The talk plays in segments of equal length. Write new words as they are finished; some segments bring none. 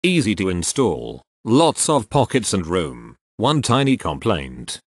Easy to install, lots of pockets and room. One tiny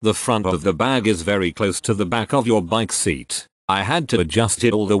complaint: the front of the bag is very close to the back of your bike seat. I had to adjust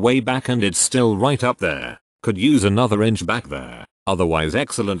it all the way back and it's still right up there. Could use another inch back there. Otherwise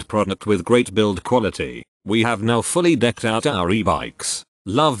excellent product with great build quality. We have now fully decked out our e-bikes.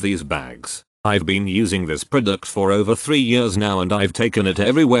 Love these bags. I've been using this product for over 3 years now and I've taken it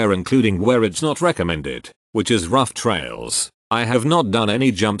everywhere including where it's not recommended, which is rough trails. I have not done any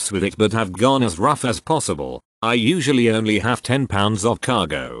jumps with it but have gone as rough as possible. I usually only have 10 pounds of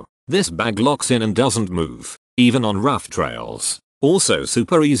cargo. This bag locks in and doesn't move, even on rough trails. Also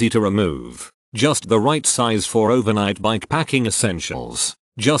super easy to remove. Just the right size for overnight bike packing essentials.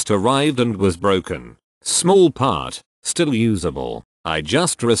 Just arrived and was broken. Small part, still usable. I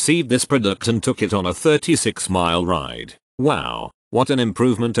just received this product and took it on a 36-mile ride. Wow, what an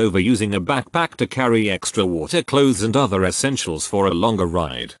improvement over using a backpack to carry extra water, clothes and other essentials for a longer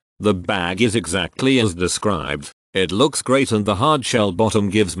ride. The bag is exactly as described. It looks great and the hard shell bottom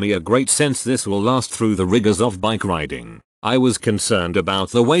gives me a great sense this will last through the rigors of bike riding. I was concerned about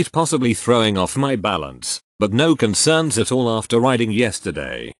the weight possibly throwing off my balance, but no concerns at all after riding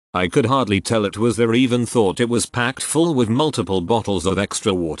yesterday. I could hardly tell it was there, even thought it was packed full with multiple bottles of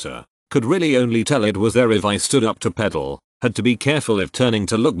extra water. Could really only tell it was there if I stood up to pedal, had to be careful if turning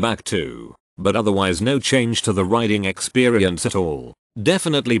to look back too. But otherwise no change to the riding experience at all.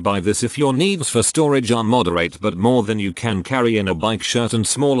 Definitely buy this if your needs for storage are moderate but more than you can carry in a bike shirt and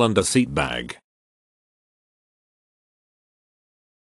small under seat bag.